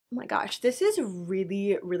Oh my gosh, this is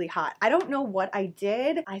really, really hot. I don't know what I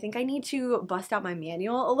did. I think I need to bust out my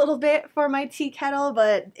manual a little bit for my tea kettle,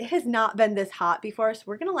 but it has not been this hot before, so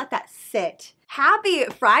we're gonna let that sit. Happy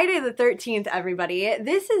Friday the 13th, everybody.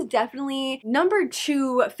 This is definitely number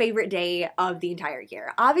 2 favorite day of the entire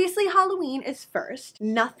year. Obviously, Halloween is first.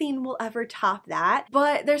 Nothing will ever top that,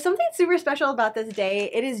 but there's something super special about this day.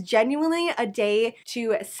 It is genuinely a day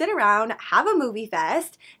to sit around, have a movie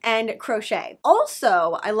fest, and crochet.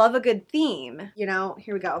 Also, I love a good theme. You know,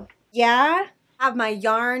 here we go. Yeah. Have my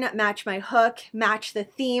yarn match my hook, match the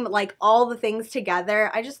theme, like all the things together.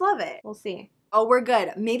 I just love it. We'll see. Oh, we're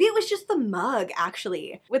good. Maybe it was just the mug,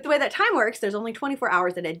 actually. With the way that time works, there's only 24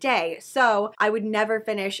 hours in a day, so I would never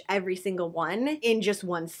finish every single one in just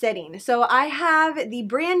one sitting. So I have the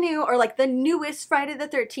brand new, or like the newest Friday the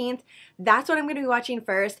 13th. That's what I'm gonna be watching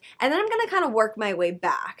first, and then I'm gonna kind of work my way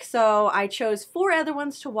back. So I chose 4 other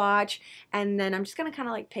ones to watch, and then I'm just gonna kind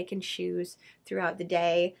of like pick and choose throughout the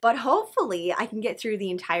day. But hopefully I can get through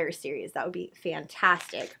the entire series. That would be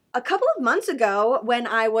fantastic. A couple of months ago, when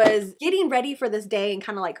I was getting ready for this day and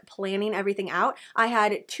kind of like planning everything out, I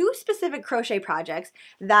had 2 specific crochet projects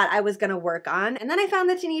that I was gonna work on. And then I found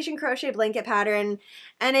the Tunisian crochet blanket pattern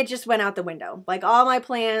and it just went out the window. Like all my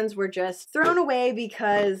plans were just thrown away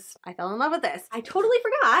because I fell in love with this. I totally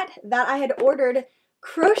forgot that I had ordered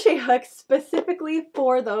crochet hooks specifically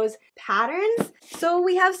for those patterns. So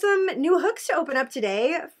we have some new hooks to open up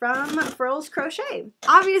today from Furls Crochet.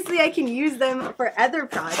 Obviously I can use them for other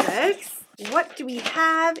projects. What do we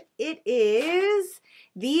have? It is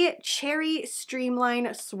the Cherry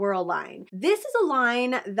Streamline Swirl line. This is a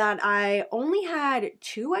line that I only had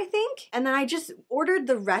 2, I think, and then I just ordered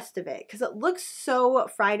the rest of it because it looks so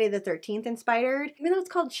Friday the 13th inspired, even though it's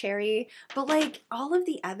called Cherry. But like all of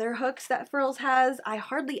the other hooks that Furls has, I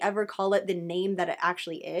hardly ever call it the name that it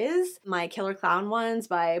actually is. My Killer Clown ones,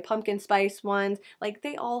 my Pumpkin Spice ones, like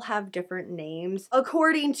they all have different names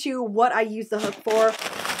according to what I use the hook for.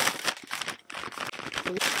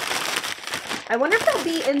 I wonder if they'll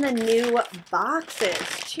be in the new boxes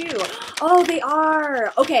too. Oh, they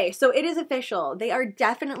are. Okay, so it is official. They are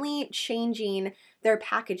definitely changing their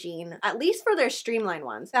packaging, at least for their streamline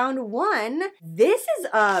ones. Found one. This is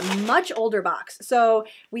a much older box. So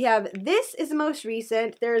we have, this is the most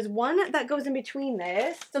recent. There's one that goes in between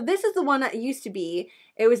this. So this is the one that used to be.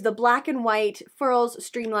 It was the black and white Furls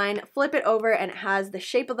streamline. Flip it over and it has the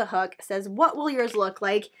shape of the hook. It says, what will yours look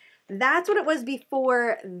like? That's what it was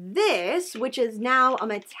before this, which is now a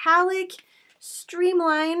metallic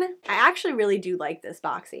streamline. I actually really do like this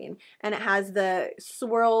boxing, and it has the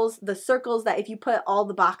swirls, the circles that if you put all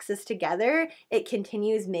the boxes together, it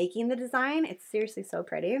continues making the design. It's seriously so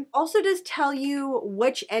pretty. Also does tell you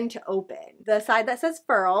which end to open. The side that says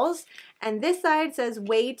Furls, and this side says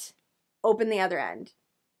wait, open the other end,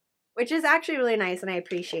 which is actually really nice, and I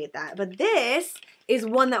appreciate that. But this is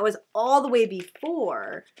one that was all the way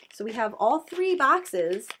before. So we have all 3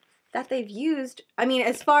 boxes that they've used. I mean,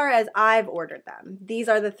 as far as I've ordered them, these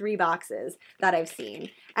are the 3 boxes that I've seen.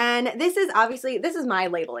 And this is obviously, this is my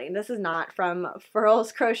labeling. This is not from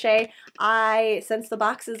Furls Crochet. Since the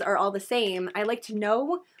boxes are all the same, I like to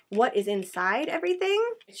know what is inside everything.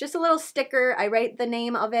 It's just a little sticker. I write the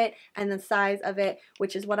name of it and the size of it,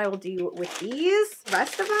 which is what I will do with these.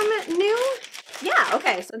 Rest of them new? Yeah,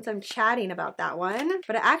 okay, since I'm chatting about that one,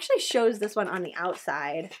 but it actually shows this one on the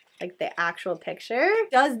outside, like the actual picture.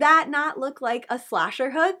 Does that not look like a slasher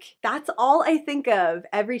hook? That's all I think of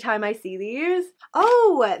every time I see these.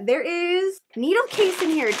 Oh, there is needle case in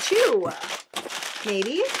here too,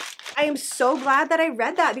 maybe. I am so glad that I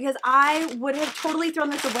read that because I would have totally thrown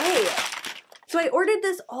this away. So I ordered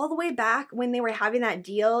this all the way back when they were having that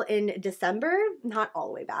deal in December. Not all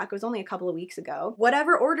the way back, it was only a couple of weeks ago.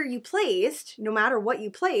 Whatever order you placed, no matter what you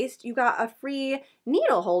placed, you got a free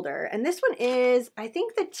needle holder. And this one is, I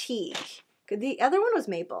think, the teak. The other one was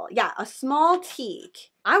maple. Yeah, a small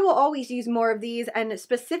teak. I will always use more of these, and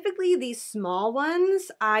specifically these small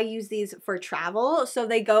ones, I use these for travel. So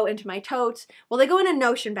they go into my tote. Well, they go in a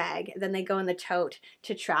Notion bag, then they go in the tote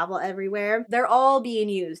to travel everywhere. They're all being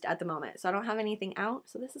used at the moment, so I don't have anything out,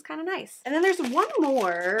 so this is kind of nice. And then there's one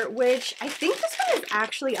more, which I think this one is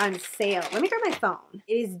actually on sale. Let me grab my phone.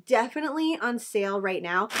 It is definitely on sale right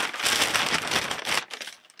now.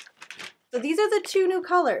 So these are the 2 new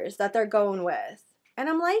colors that they're going with, and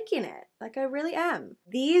I'm liking it. Like, I really am.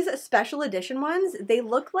 These special edition ones, they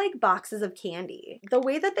look like boxes of candy. The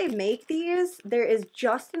way that they make these, there is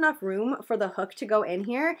just enough room for the hook to go in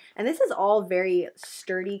here, and this is all very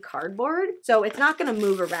sturdy cardboard, so it's not gonna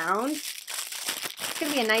move around. It's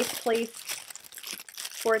gonna be a nice place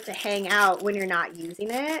for it to hang out when you're not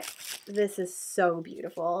using it. This is so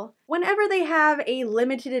beautiful. Whenever they have a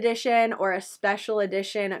limited edition or a special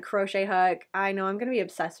edition crochet hook, I know I'm gonna be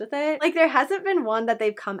obsessed with it. Like, there hasn't been one that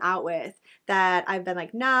they've come out with that I've been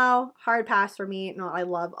like, no, hard pass for me. No, I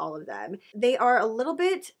love all of them. They are a little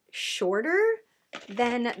bit shorter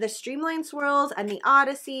than the Streamline Swirls and the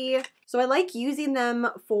Odyssey, so I like using them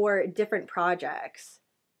for different projects.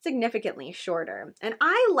 Significantly shorter, and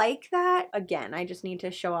I like that. Again, I just need to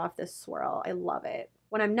show off this swirl. I love it.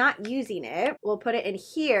 When I'm not using it, we'll put it in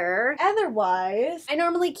here. Otherwise, I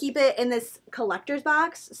normally keep it in this collector's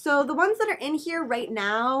box. So the ones that are in here right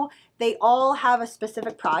now, they all have a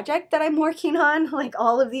specific project that I'm working on. Like,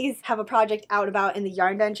 all of these have a project out about in the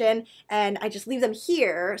yarn dungeon, and I just leave them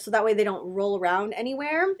here so that way they don't roll around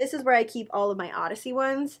anywhere. This is where I keep all of my Odyssey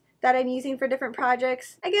ones that I'm using for different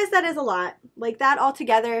projects. I guess that is a lot. Like, that all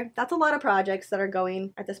together, that's a lot of projects that are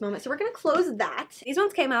going at this moment. So we're gonna close that. These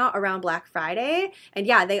ones came out around Black Friday, and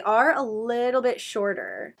yeah, they are a little bit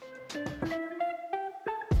shorter.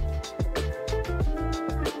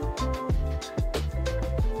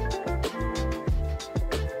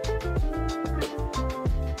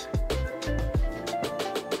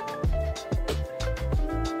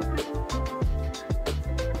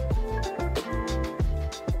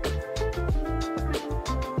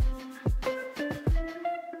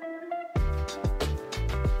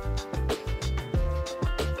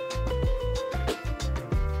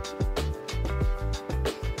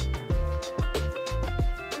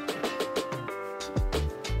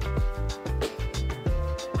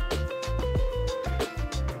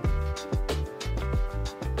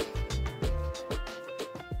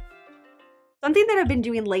 Something that I've been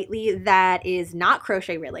doing lately that is not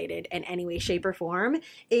crochet related in any way, shape, or form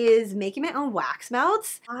is making my own wax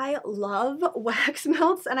melts. I love wax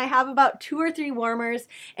melts, and I have about 2 or 3 warmers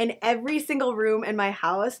in every single room in my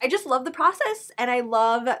house. I just love the process, and I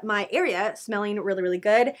love my area smelling really, really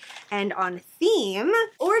good. And on theme,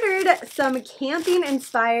 ordered some camping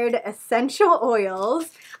inspired essential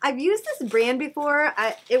oils. I've used this brand before.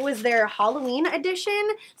 It was their Halloween edition,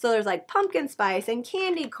 so there's like pumpkin spice and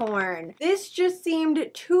candy corn. This just seemed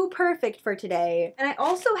too perfect for today. And I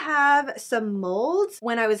also have some molds.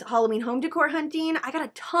 When I was Halloween home decor hunting, I got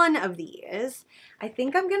a ton of these. I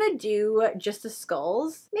think I'm gonna do just the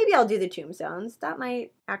skulls. Maybe I'll do the tombstones. That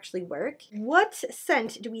might actually work. What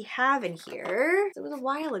scent do we have in here? It was a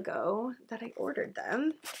while ago that I ordered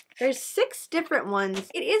them. There's 6 different ones.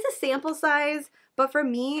 It is a sample size, but for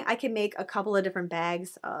me, I can make a couple of different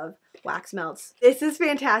bags of wax melts. This is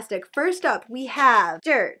fantastic. First up, we have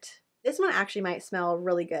dirt. This one actually might smell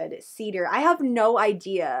really good. Cedar. I have no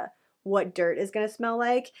idea what dirt is gonna smell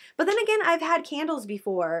like. But then again, I've had candles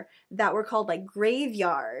before that were called like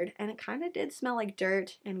graveyard, and it kind of did smell like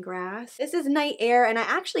dirt and grass. This is night air, and I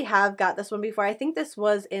actually have got this one before. I think this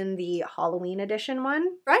was in the Halloween edition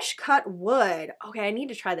one. Fresh cut wood. Okay, I need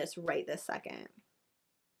to try this right this second.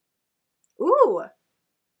 Ooh,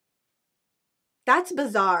 that's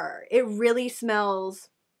bizarre. It really smells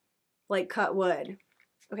like cut wood.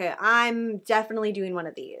 Okay, I'm definitely doing one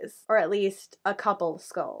of these, or at least a couple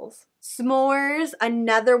skulls. S'mores,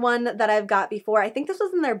 another one that I've got before. I think this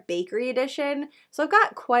was in their bakery edition, so I've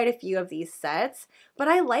got quite a few of these sets, but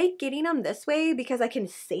I like getting them this way because I can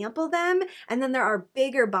sample them, and then there are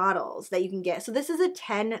bigger bottles that you can get. So this is a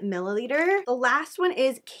 10 milliliter. The last one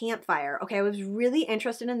is campfire. Okay, I was really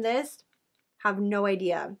interested in this. Have no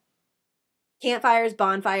idea. Campfires,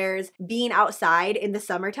 bonfires, being outside in the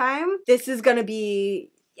summertime. This is gonna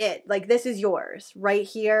be it. Like, this is yours right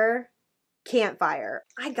here. Campfire.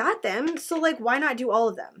 I got them, so like, why not do all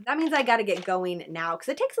of them? That means I gotta get going now because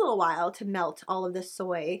it takes a little while to melt all of this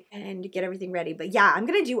soy and get everything ready. But yeah, I'm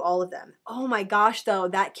gonna do all of them. Oh my gosh, though,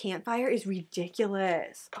 that campfire is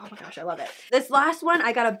ridiculous. Oh my gosh, I love it. This last one,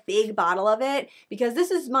 I got a big bottle of it because this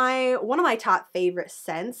is one of my top favorite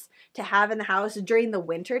scents to have in the house during the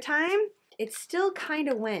winter time. It still kind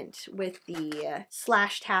of went with the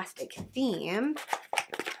Slash-tastic theme.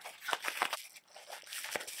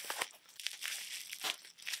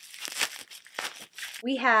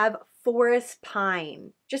 We have forest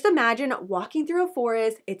pine. Just imagine walking through a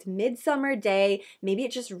forest, it's midsummer day, maybe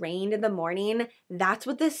it just rained in the morning. That's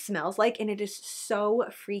what this smells like, and it is so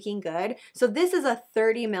freaking good. So this is a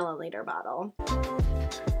 30 milliliter bottle.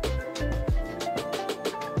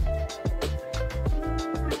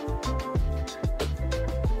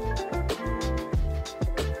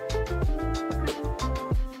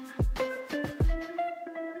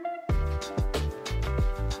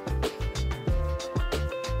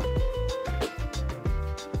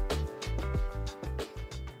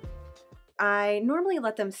 I normally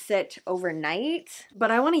let them sit overnight, but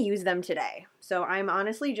I want to use them today. So I'm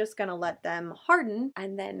honestly just gonna let them harden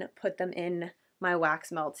and then put them in my wax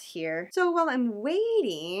melts here. So while I'm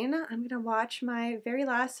waiting, I'm gonna watch my very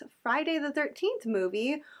last Friday the 13th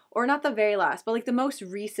movie, or not the very last, but like the most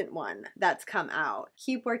recent one that's come out.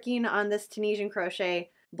 Keep working on this Tunisian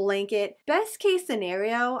crochet blanket. Best case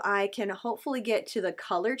scenario, I can hopefully get to the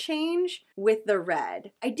color change with the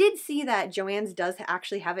red. I did see that Joann's does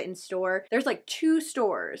actually have it in store. There's like 2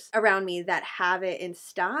 stores around me that have it in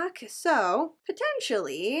stock, so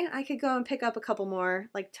potentially I could go and pick up a couple more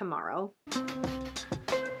like tomorrow.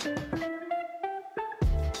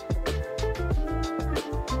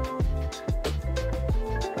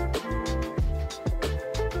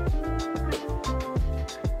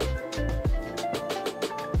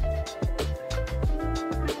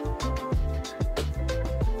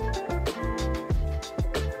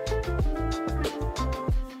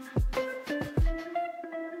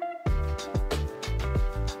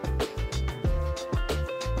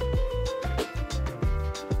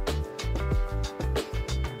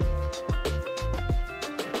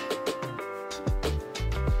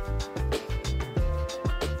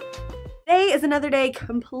 Today is another day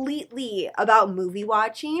completely about movie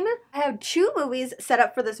watching. I have 2 movies set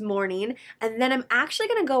up for this morning, and then I'm actually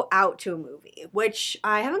gonna go out to a movie, which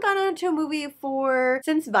I haven't gone out to a movie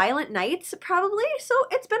since Violent Nights, probably, so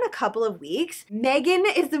it's been a couple of weeks. Megan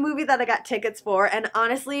is the movie that I got tickets for, and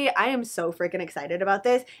honestly, I am so freaking excited about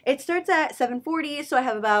this. It starts at 7:40, so I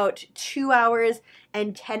have about 2 hours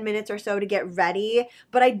and 10 minutes or so to get ready,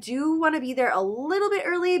 but I do want to be there a little bit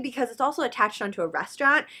early because it's also attached onto a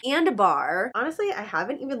restaurant and a bar. Honestly, I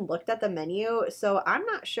haven't even looked at the menu, so I'm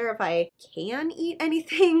not sure if I can eat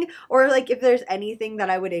anything or like if there's anything that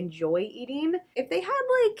I would enjoy eating. If they had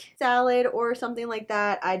like salad or something like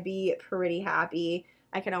that, I'd be pretty happy.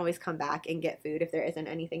 I can always come back and get food if there isn't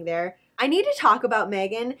anything there. I need to talk about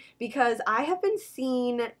Megan because I have been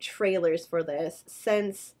seeing trailers for this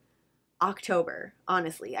since October,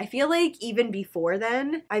 honestly. I feel like even before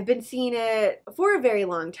then, I've been seeing it for a very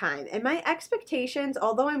long time. And my expectations,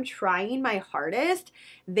 although I'm trying my hardest,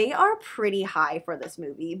 they are pretty high for this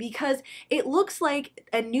movie because it looks like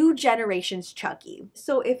a new generation's Chucky.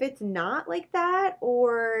 So if it's not like that,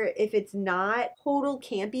 or if it's not total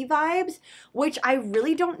campy vibes, which I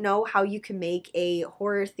really don't know how you can make a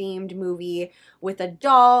horror themed movie with a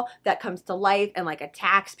doll that comes to life and like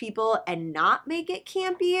attacks people and not make it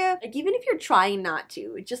campy. Like even if you're trying not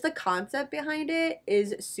to, just the concept behind it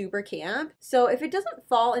is super camp. So if it doesn't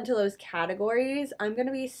fall into those categories, I'm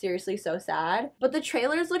gonna be seriously so sad. But the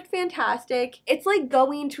trailers looked fantastic. It's like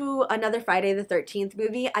going to another Friday the 13th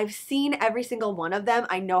movie. I've seen every single one of them.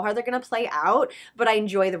 I know how they're gonna play out, but I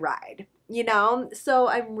enjoy the ride. You know, so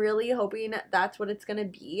I'm really hoping that's what it's gonna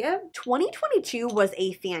be. 2022 was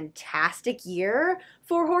a fantastic year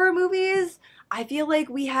for horror movies. I feel like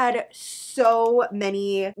we had so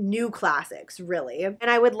many new classics, really. And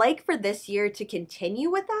I would like for this year to continue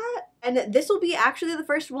with that. And this will be actually the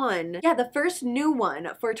first one. Yeah, the first new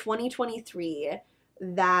one for 2023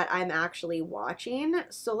 that I'm actually watching.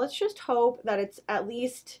 So let's just hope that it's at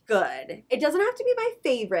least good. It doesn't have to be my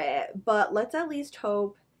favorite, but let's at least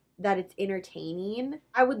hope that it's entertaining.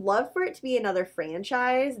 I would love for it to be another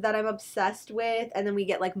franchise that I'm obsessed with, and then we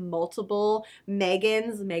get like multiple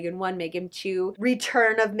Megans, Megan 1, Megan 2,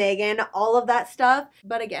 Return of Megan, all of that stuff.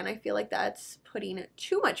 But again, I feel like that's putting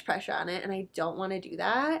too much pressure on it, and I don't want to do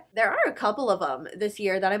that. There are a couple of them this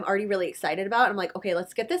year that I'm already really excited about. I'm like, okay,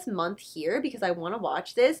 let's get this month here because I want to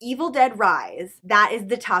watch this. Evil Dead Rise. That is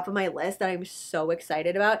the top of my list that I'm so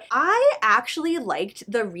excited about. I actually liked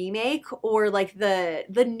the remake, or like the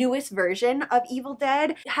newest version of Evil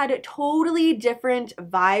Dead. It had totally different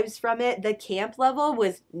vibes from it. The camp level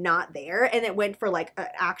was not there, and it went for like an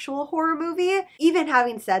actual horror movie. Even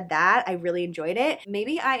having said that, I really enjoyed it.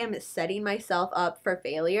 Maybe I am setting myself up for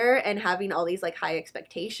failure and having all these like high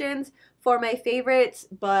expectations for my favorites,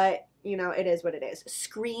 but you know, it is what it is.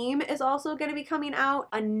 Scream is also going to be coming out.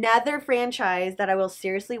 Another franchise that I will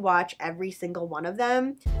seriously watch every single one of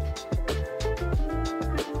them.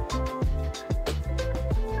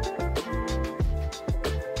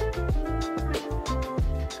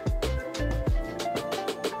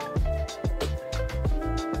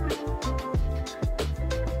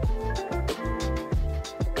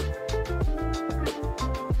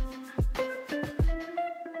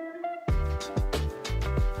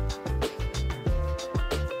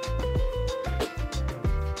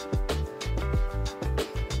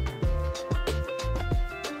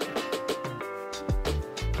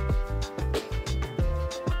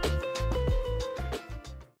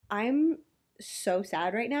 I'm so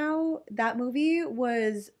sad right now. That movie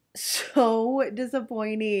was so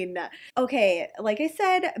disappointing. Okay, like I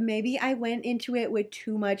said, maybe I went into it with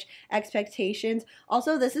too much expectations.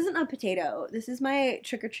 Also, this isn't a potato. This is my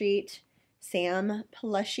Trick or Treat Sam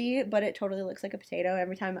plushie, but it totally looks like a potato.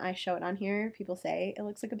 Every time I show it on here, people say it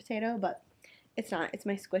looks like a potato, but it's not. It's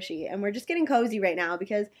my squishy. And we're just getting cozy right now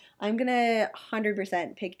because I'm gonna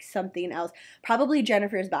 100% pick something else. Probably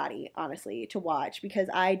Jennifer's Body, honestly, to watch because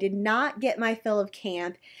I did not get my fill of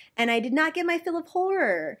camp and I did not get my fill of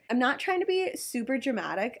horror. I'm not trying to be super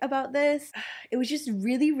dramatic about this. It was just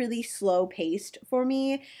really, really slow paced for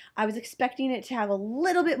me. I was expecting it to have a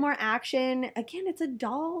little bit more action. Again, it's a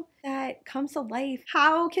doll that comes to life.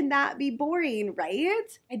 How can that be boring,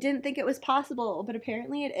 right? I didn't think it was possible, but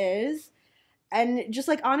apparently it is. And just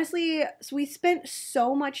like honestly, so we spent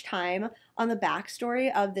so much time on the backstory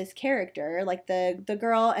of this character, like the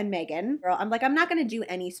girl and Megan. I'm like, I'm not gonna do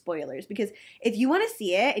any spoilers because if you want to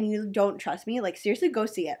see it and you don't trust me, like seriously, go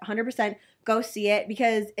see it. 100% go see it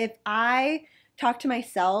because if I talked to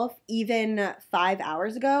myself even 5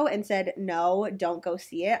 hours ago and said, no, don't go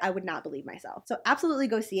see it, I would not believe myself. So absolutely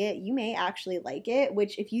go see it. You may actually like it,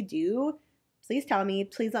 which if you do, please tell me,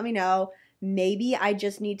 please let me know. Maybe I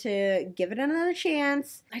just need to give it another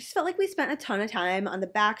chance. I just felt like we spent a ton of time on the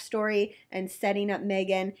backstory and setting up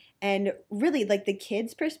Megan and really like the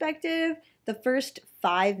kids' perspective. The first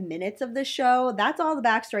 5 minutes of the show, that's all the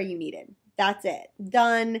backstory you needed. That's it.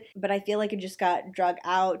 Done. But I feel like it just got drug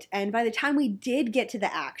out. And by the time we did get to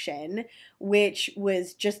the action, which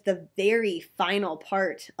was just the very final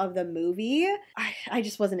part of the movie, I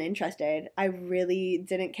just wasn't interested. I really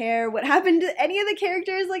didn't care what happened to any of the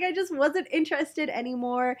characters. Like, I just wasn't interested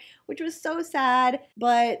anymore, which was so sad.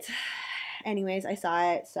 But anyways, I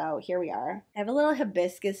saw it, so here we are. I have a little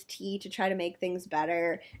hibiscus tea to try to make things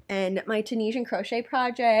better, and my Tunisian crochet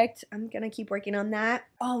project, I'm gonna keep working on that.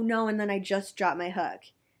 Oh no, and then I just dropped my hook.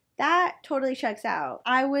 That totally checks out.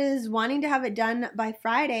 I was wanting to have it done by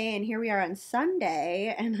Friday, and here we are on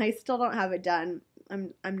Sunday, and I still don't have it done.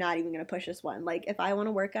 I'm not even gonna push this one. Like, if I want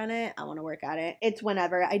to work on it, I want to work on it. It's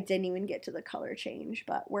whenever. I didn't even get to the color change,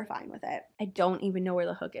 but we're fine with it. I don't even know where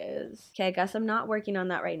the hook is. Okay, I guess I'm not working on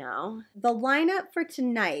that right now. The lineup for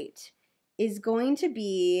tonight is going to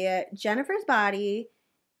be Jennifer's Body,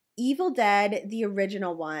 Evil Dead, the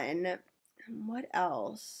original one. What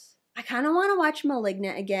else? I kind of want to watch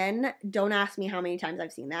Malignant again. Don't ask me how many times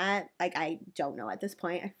I've seen that. Like, I don't know at this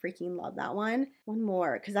point. I freaking love that one. One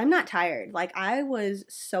more, because I'm not tired. Like, I was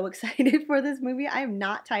so excited for this movie. I am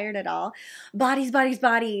not tired at all. Bodies, Bodies,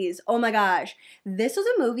 Bodies. Oh my gosh. This was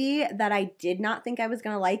a movie that I did not think I was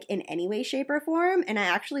going to like in any way, shape, or form, and I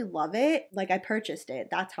actually love it. Like, I purchased it.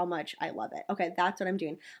 That's how much I love it. Okay, that's what I'm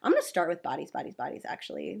doing. I'm going to start with Bodies, Bodies, Bodies,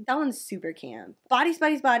 actually. That one's super camp. Bodies,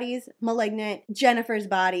 Bodies, Bodies, Malignant, Jennifer's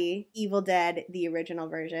Body, Evil Dead, the original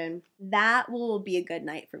version. That will be a good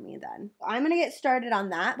night for me then. I'm gonna get started on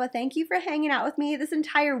that, but thank you for hanging out with me this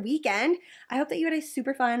entire weekend. I hope that you had a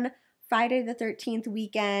super fun Friday the 13th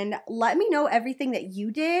weekend. Let me know everything that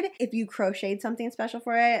you did. If you crocheted something special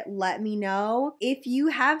for it, let me know. If you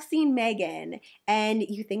have seen Megan and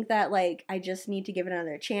you think that like I just need to give it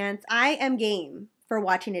another chance, I am game for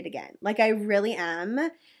watching it again. Like, I really am,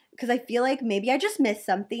 because I feel like maybe I just missed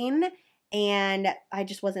something and I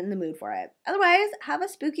just wasn't in the mood for it. Otherwise, have a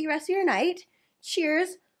spooky rest of your night.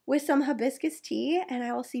 Cheers with some hibiscus tea, and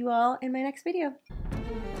I will see you all in my next video.